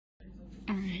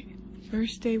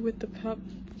First day with the pup.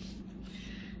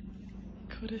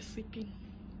 Coda's sleeping.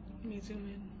 Let me zoom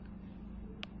in.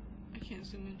 I can't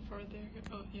zoom in farther.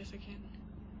 Oh, yes I can.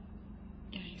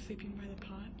 Yeah, he's sleeping by the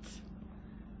pots.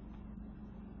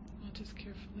 I'll just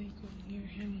carefully go near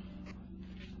him.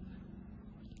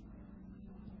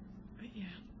 But yeah.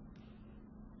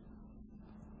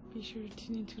 Be sure to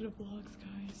tune into the vlogs,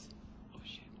 guys. Oh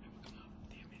shit, I woke him up.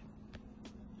 Damn it.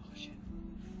 Oh shit.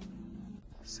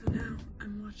 So now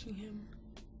I'm watching him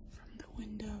from the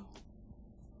window.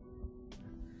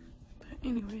 But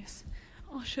anyways,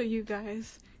 I'll show you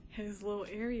guys his little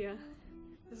area.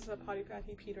 This is a potty pad,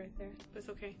 he peed right there, but it's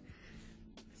okay.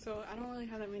 So I don't really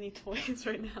have that many toys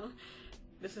right now.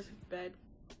 This is his bed.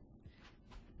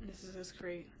 This is his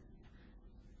crate.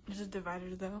 This is a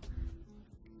divider though,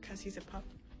 because he's a pup.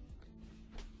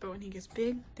 But when he gets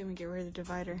big, then we get rid of the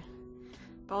divider.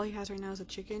 But all he has right now is a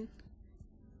chicken,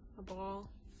 a ball,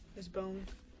 this bone,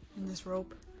 and this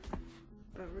rope.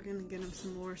 But we're gonna get him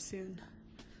some more soon.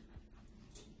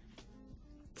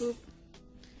 Boop.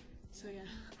 So yeah,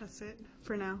 that's it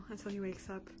for now until he wakes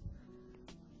up.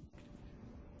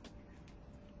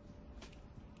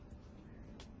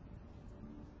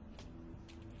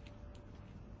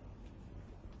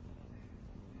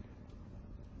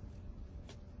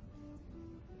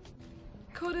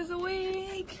 Coda's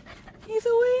awake! He's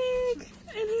awake!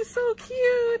 And he's so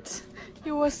cute!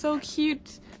 He was so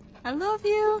cute. I love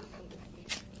you!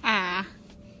 Ah!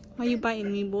 Why you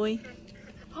biting me, boy?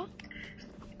 Huh?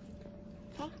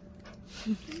 Huh?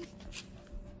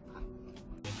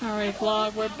 Alright,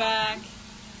 vlog, we're back.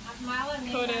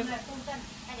 Coda's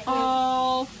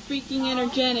all freaking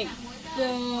energetic.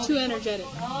 Too energetic.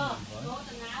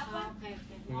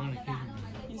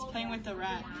 He's playing with the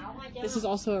rat. This is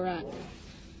also a rat.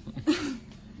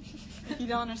 If you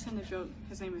don't understand the joke,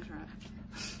 his name is Rat.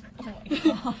 Oh my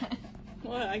god.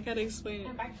 What? I gotta explain it.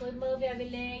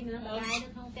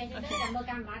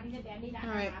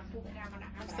 Alright.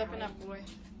 I'm stepping up, boy.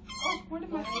 Oh, where did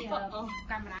my feet go? Oh.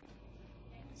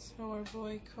 So our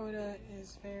boy Coda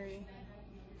is very,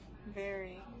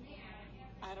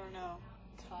 I don't know,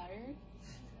 tired.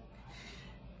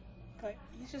 But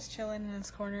he's just chilling in his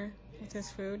corner with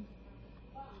his food.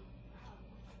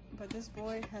 But this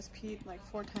boy has peed like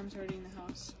 4 times already in the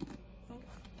house. Oh.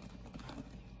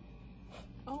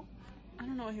 Oh, I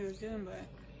don't know what he was doing, but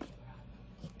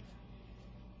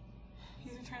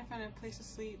he's been trying to find a place to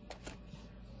sleep.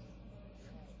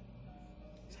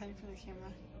 He's hiding from the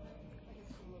camera.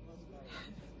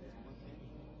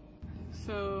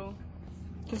 So,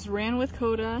 just ran with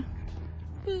Coda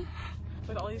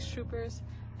with all these troopers,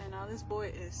 and now this boy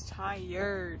is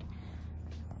tired.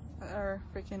 Or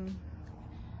freaking,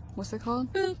 what's it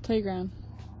called? Playground.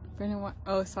 Brandon, what?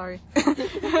 Oh, sorry.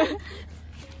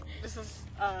 This is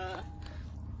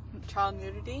child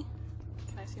nudity.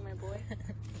 Can I see my boy?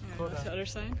 Go to the other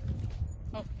side.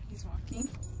 Oh, he's walking.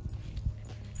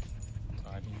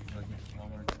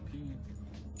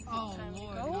 Oh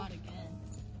Lord, not again.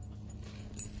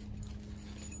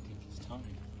 It's time.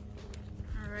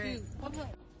 Alright.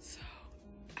 So,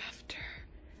 after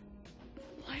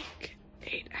like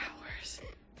 8 hours,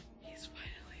 he's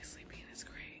finally sleeping in his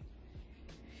crate.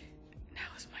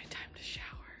 Now is my time to shower.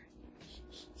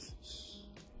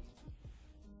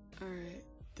 Alright,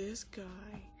 this guy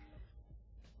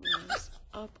was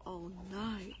up all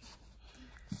night.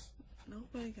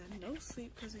 Nobody got no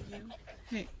sleep because of you.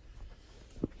 Hey.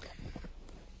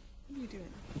 What are you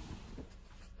doing?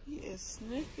 He is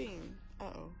sniffing.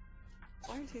 Uh-oh.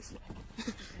 Why is he sniffing?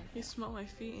 He smelled my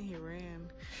feet and he ran.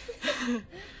 Oh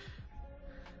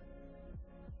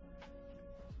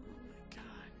my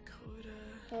god, Coda.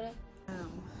 Coda?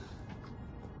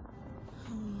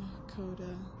 Oh,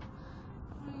 Coda.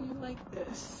 Why are you like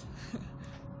this?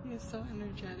 He is so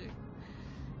energetic.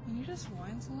 And he just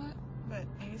whines a lot, but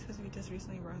maybe it's because we just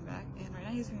recently brought him back, and right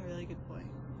now he's being a really good boy.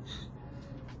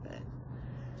 But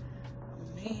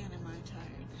man, am I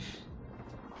tired.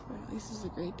 But at least it's a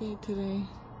great day today.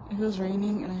 It was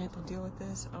raining and I had to deal with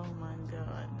this. Oh my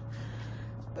god.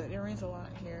 But it rains a lot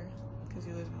here because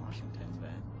you live in Washington.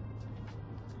 But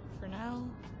for now,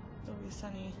 it'll be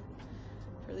sunny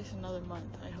for at least another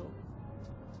month, I hope.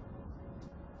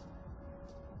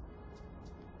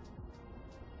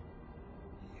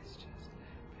 It's just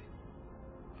happened.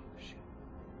 Oh shit.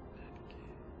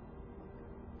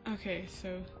 Okay,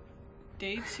 so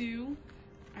day 2.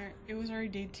 It was already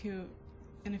day 2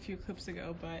 in a few clips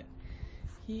ago, but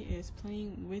he is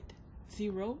playing with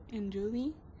Zero and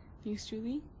Julie. Thanks,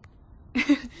 Julie.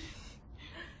 He's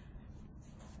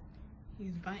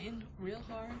biting real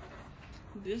hard.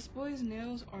 This boy's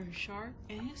nails are sharp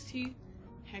and his teeth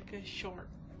hecka sharp.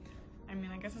 I mean,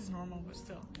 I guess it's normal, but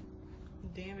still.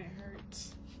 Damn, it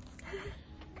hurts.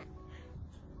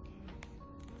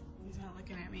 He's not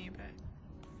looking at me, but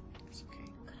it's okay.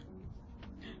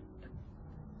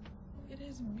 It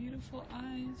has beautiful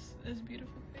eyes, this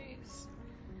beautiful face.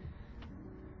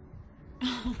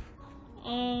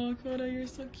 Oh, Koda, you're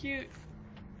so cute.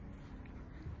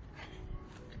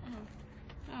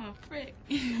 Oh, frick.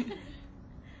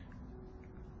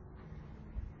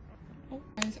 Oh,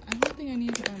 guys, I don't think I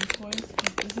need toys,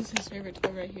 because this is his favorite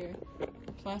toy right here.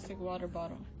 A plastic water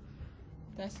bottle.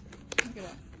 Look at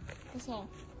that. That's all.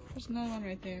 There's another one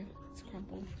right there. It's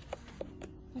crumpled.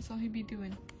 That's all he'd be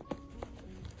doing.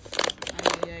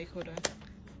 Ay, Koda.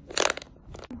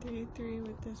 Day 3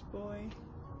 with this boy.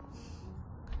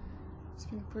 It's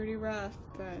been pretty rough,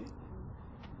 but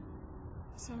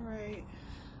it's alright.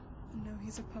 I know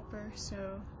he's a pupper,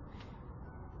 so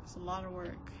it's a lot of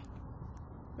work.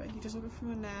 But he just woke up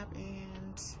from a nap,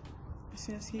 and as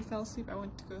soon as he fell asleep, I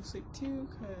went to go sleep too,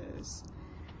 because,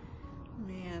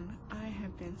 man, I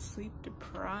have been sleep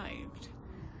deprived.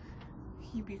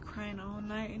 He'd be crying all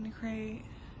night in the crate.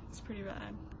 It's pretty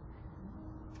bad.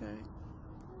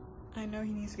 But I know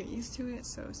he needs to get used to it,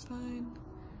 so it's fine.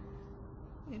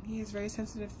 And he is very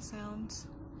sensitive to sounds.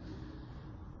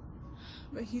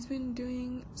 But he's been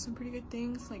doing some pretty good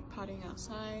things, like potting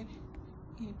outside.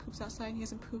 He poops outside. He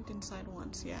hasn't pooped inside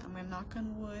once yet. I'm gonna knock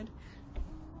on wood.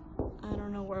 I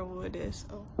don't know where wood is.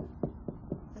 Oh,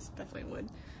 that's definitely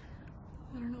wood.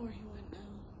 I don't know where he went now.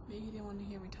 Maybe he didn't want to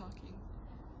hear me talking.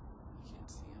 I can't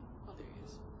see him. Oh, there he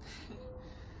is.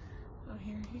 Oh,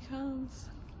 here he comes.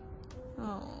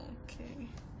 Oh, okay.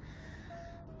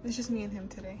 It's just me and him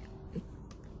today.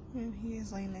 And he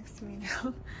is laying next to me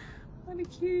now. What a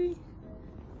cutie.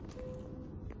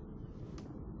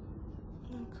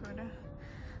 Oh, Koda.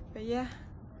 But yeah,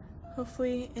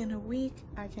 hopefully in a week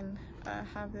I can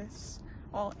have this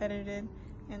all edited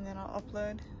and then I'll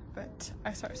upload. But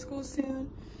I start school soon,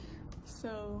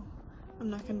 so I'm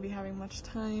not going to be having much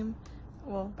time.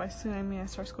 Well, by soon I mean I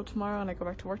start school tomorrow and I go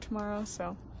back to work tomorrow,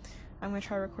 so I'm going to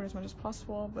try to record as much as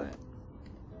possible, but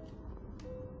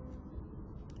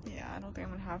yeah, I don't think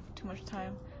I'm going to have too much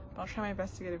time. But I'll try my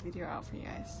best to get a video out for you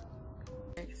guys.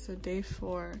 Okay, so day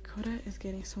 4, Koda is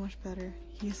getting so much better.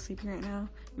 He is sleeping right now.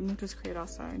 We moved his crate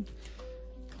outside.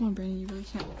 Come on, Brandon, you really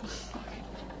can't. Okay.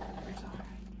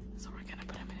 So we're gonna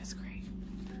put him in his crate.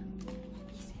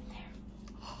 He's in there.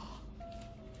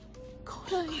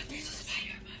 Koda, God, there's a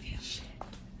spider above you. Shit.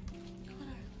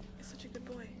 Koda is such a good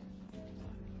boy.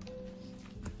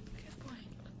 Good boy.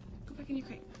 Go back in your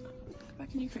crate. Go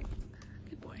back in your crate.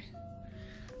 Good boy.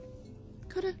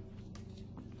 Koda.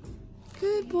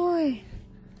 Good boy.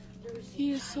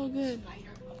 He is so good.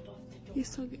 He's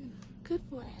so good. Good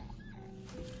boy.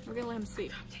 We're gonna let him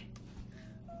sleep.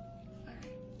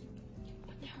 Alright.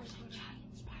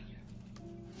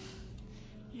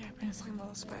 Yeah, Brandon's talking about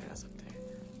those spiders up there.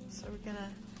 So we're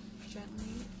gonna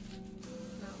gently.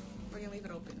 No, we're gonna leave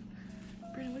it open.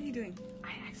 Brandon, what are you doing?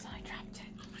 I accidentally dropped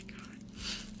it. Oh my god.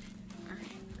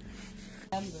 Alright.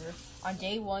 Remember, on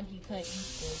day 1 he couldn't eat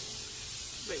this.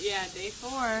 But yeah, day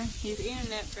 4, he's eating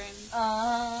it,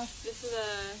 Brandon. This is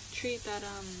a treat that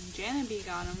Jana B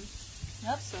got him.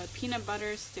 Yep. It's a peanut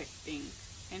butter stick thing,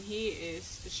 and he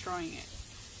is destroying it,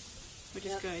 which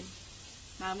is good.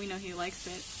 Now we know he likes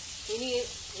it. He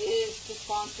is to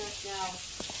sponsor us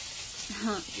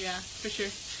now. Yeah, for sure.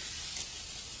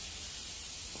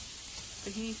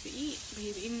 But he needs to eat. But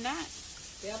he's eating that.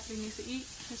 Yep. He needs to eat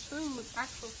his food,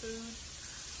 actual food.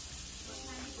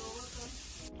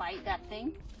 Bite that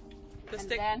thing. The and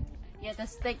stick. Then, yeah, the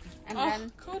stick.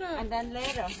 And Koda. and then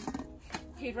later,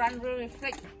 he run really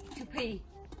quick to pee.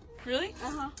 Really?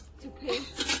 To pee.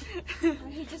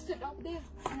 And he just sit up there.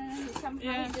 And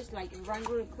somehow he just like run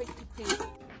really quick to pee.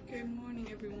 Good morning,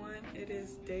 everyone. It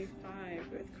is day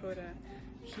 5 with Koda.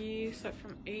 He slept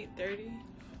from 8:30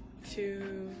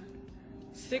 to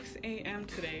 6 a.m.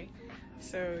 today.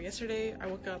 So yesterday I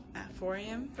woke up at 4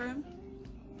 a.m. for him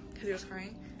because he was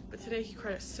crying. But today he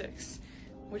cried at 6,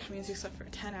 which means he slept for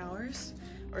 10 hours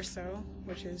or so,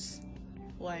 which is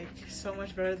like so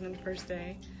much better than the first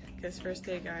day. Because first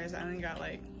day, guys, I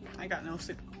got no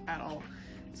sleep at all.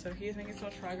 So he is making so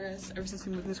much progress ever since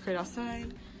we moved this crate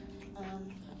outside.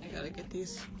 I gotta get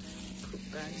these poop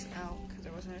bags out because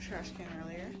there wasn't a trash can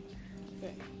earlier.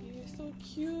 But he is so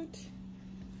cute.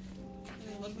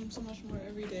 And I love him so much more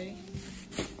every day.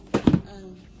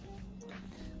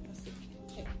 Let's see.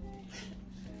 Hey.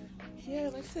 He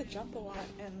likes to jump a lot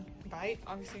and bite,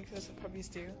 obviously, because that's what puppies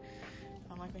do.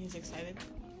 Like when he's excited.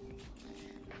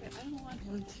 But I don't want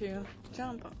him to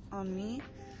jump on me.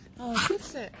 Oh, good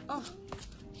sit. Oh,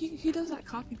 he does that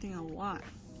copy thing a lot.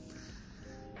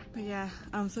 But yeah,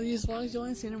 so these vlogs, you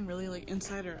only seen him really like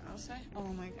inside or outside. Oh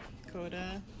my god.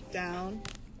 Coda, down.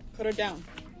 Coda, down.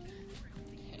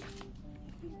 Okay.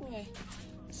 Good boy.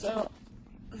 So,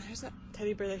 there's that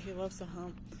teddy bear that he loves to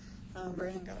hump.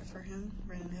 Brandon got it for him.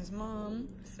 Brandon and his mom.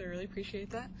 So I really appreciate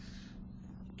that.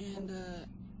 And,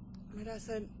 my dad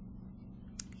said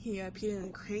he peed in a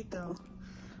crate though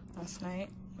last night,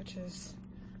 which is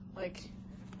like,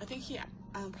 I think he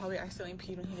probably accidentally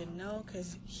peed when he didn't know,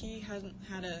 because he hasn't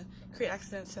had a crate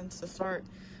accident since the start.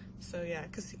 So yeah,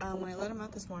 because when I let him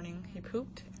out this morning, he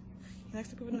pooped. He likes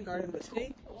to poop in the garden, but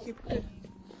today he pooped.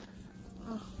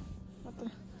 Oh, what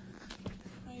the?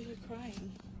 Why is he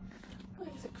crying? Why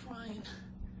is it crying?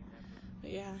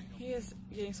 But yeah, he is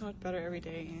getting so much better every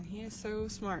day, and he is so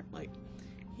smart. Like,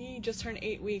 he just turned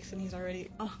 8 weeks and he's already,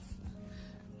 oh.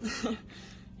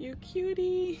 You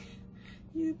cutie.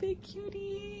 You big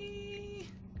cutie.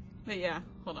 But yeah,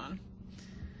 hold on.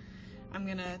 I'm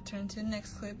gonna turn to the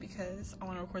next clip because I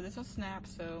want to record this on Snap,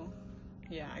 so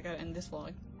yeah, I gotta end this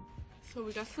vlog. So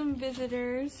we got some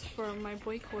visitors for my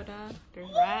boy Coda. There's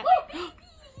Rat.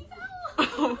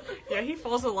 Oh, yeah, he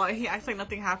falls a lot. He acts like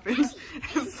nothing happens.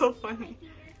 It's so funny.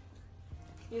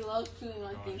 He loves chewing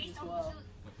on things as well.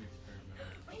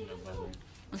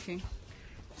 Okay.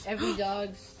 Every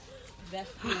dog's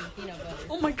best food is peanut butter.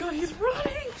 Oh my god, he's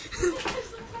running!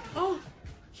 Oh,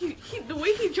 the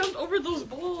way he jumped over those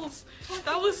balls,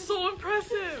 that was so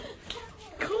impressive.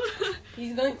 Coda.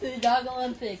 He's going to the Dog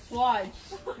Olympics. Watch.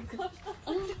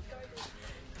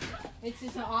 It's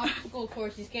just an obstacle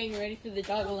course. He's getting ready for the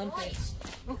Dog Olympics.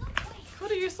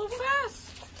 Coda, you're so fast.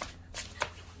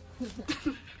 Is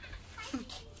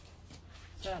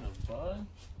that a bug?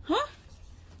 Huh?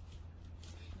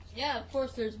 Yeah, of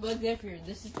course there's bugs everywhere.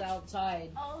 This is the outside.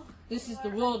 Oh, this is the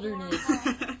wilderness.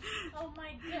 oh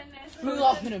my goodness. We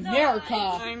live in America.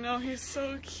 I know, he's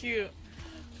so cute.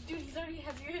 Dude, he's already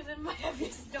heavier than my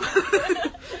heaviest dog.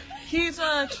 He's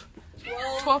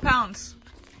 12 pounds.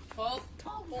 12?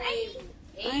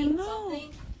 I know.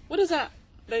 What is that?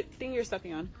 The thing you're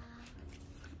stepping on?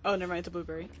 Oh, never mind, it's a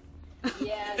blueberry.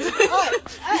 Yeah.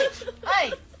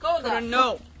 Hey, Coda. Coda,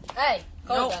 no. Hey,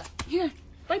 Coda. No. Here,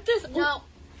 like this. No.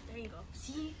 There you go.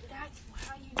 See, that's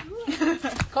how you do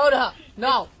it. Coda,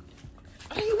 no.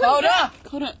 Coda.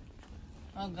 Coda.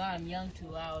 Oh god, I'm yelling too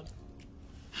loud.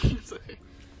 It's okay.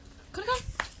 Coda, come.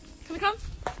 Coda, come.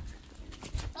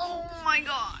 Oh my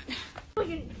god.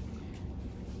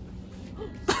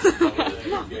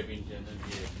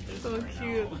 So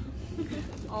cute.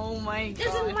 Oh my god.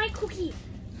 This is my cookie.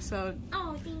 So.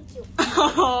 Oh, thank you.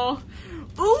 Oh.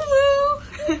 Ooh.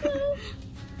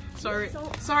 Sorry,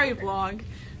 vlog.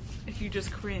 If you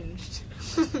just cringed.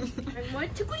 I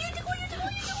want to tickle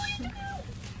you.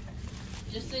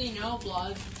 Just so you know,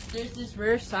 vlog, there's this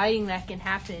rare sighting that can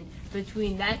happen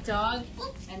between that dog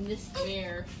and this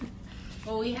bear.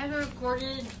 Well, we haven't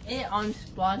recorded it on this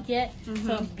vlog yet,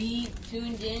 so be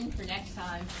tuned in for next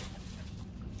time.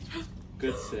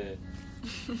 Good sit.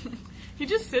 He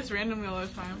just sits randomly all the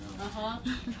time.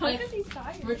 Like, Because he's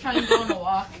tired. we're trying to go on a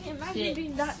walk. I can imagine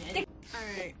being that thick.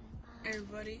 Alright,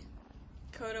 everybody.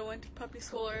 Coda went to puppy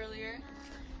school earlier.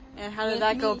 And how did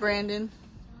that go, Brandon?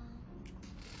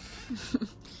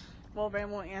 Well,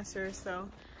 Brandon won't answer, so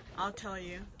I'll tell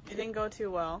you. It didn't go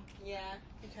too well. Yeah.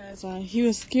 Because he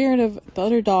was scared of the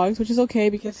other dogs, which is okay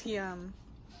because he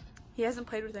hasn't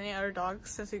played with any other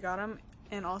dogs since we got him,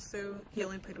 and also he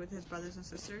only played with his brothers and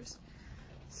sisters,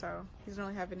 so he doesn't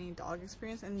really have any dog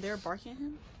experience. And they're barking at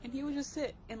him, and he would just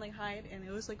sit and like hide, and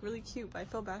it was like really cute. But I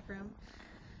felt bad for him,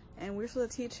 and we were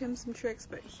supposed to teach him some tricks,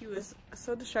 but he was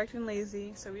so distracted and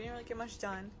lazy, so we didn't really get much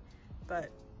done. But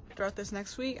throughout this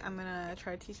next week, I'm gonna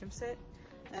try to teach him sit,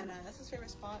 and that's his favorite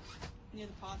spot. Near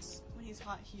the pots. When he's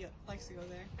hot, he likes to go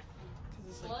there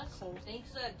because it's like cold. Thanks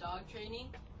to that dog training,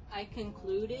 I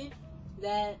concluded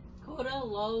that Coda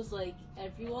loves like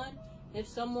everyone. If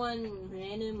someone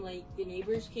random, like the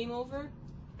neighbors, came over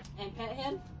and pet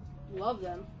him, love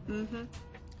them.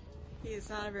 He is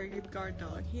not a very good guard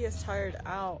dog. He is tired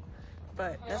out,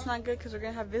 but that's not good because we're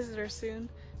gonna have visitors soon.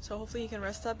 So hopefully he can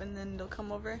rest up and then they'll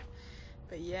come over.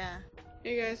 But yeah.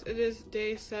 Hey guys, it is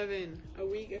day 7, a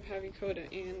week of having Coda,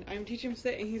 and I'm teaching him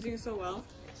sit, and he's doing so well.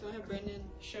 So I have Brendan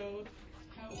show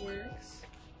how it works.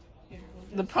 Here,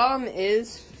 The problem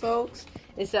is, folks,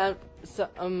 is that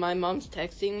my mom's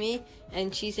texting me,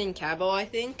 and she's in Cabo, I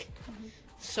think.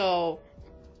 So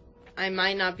I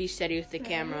might not be steady with the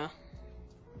camera.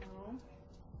 No.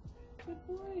 Good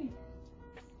boy.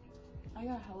 I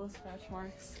got hella scratch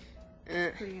marks.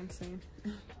 Pretty insane.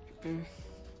 Okay.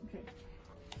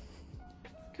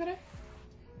 Coda?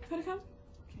 Coda, come?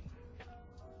 Okay.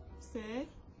 Sit.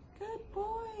 Good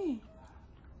boy.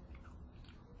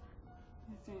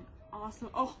 He's doing awesome.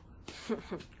 Oh. Okay.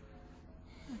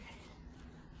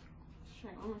 Let's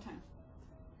try it one more time.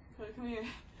 Coda, come here.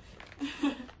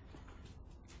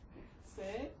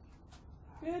 Sit.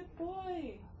 Good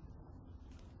boy.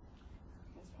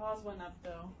 His paws went up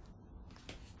though.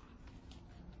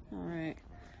 Alright.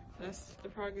 That's the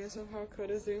progress of how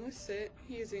Coda's doing with sit.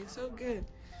 He is doing so good.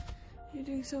 You're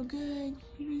doing so good.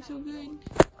 You're doing so good.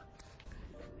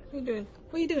 What are you doing?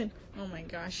 What are you doing? Oh my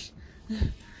gosh. You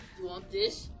want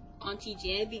this? Auntie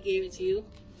Janby gave it to you.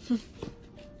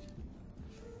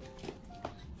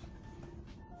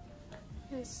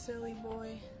 This silly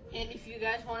boy. And if you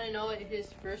guys want to know what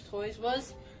his first toys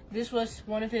was, this was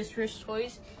one of his first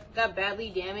toys. Got badly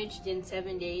damaged in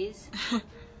 7 days.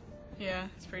 Yeah,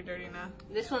 it's pretty dirty now.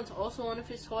 This one's also one of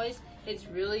his toys. It's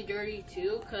really dirty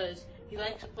too because he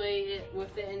likes to play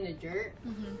with it in the dirt.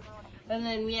 And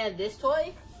then we had this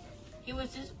toy. He was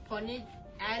disappointed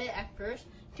at it at first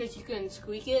because you couldn't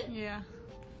squeak it. Yeah.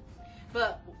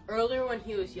 But earlier when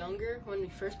he was younger, when we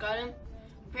first got him,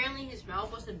 apparently his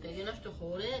mouth wasn't big enough to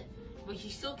hold it. But he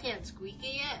still can't squeak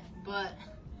it yet. But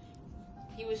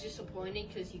he was disappointed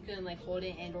because he couldn't like hold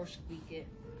it and or squeak it.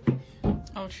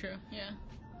 Oh, true. Yeah.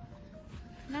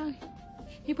 No,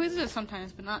 he plays with it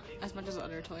sometimes, but not as much as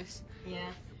other toys.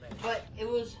 Yeah. But it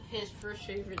was his first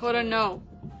favorite Coda, toy. no.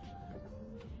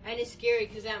 And it's scary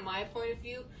because at my point of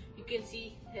view, you can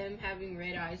see him having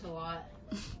red eyes a lot.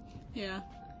 Yeah.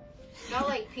 Not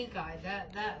like pink eye.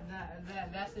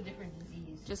 That's a different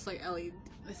disease. Just like LED.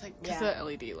 It's like just Yeah. the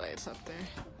LED lights up there.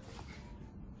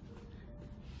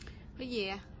 But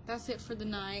yeah, that's it for the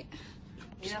night.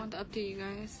 Just Yeah. want to update you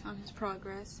guys on his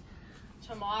progress.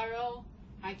 Tomorrow,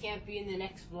 I can't be in the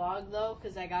next vlog though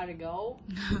because I gotta go.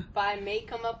 But I may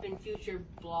come up in future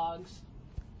vlogs.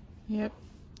 Yep.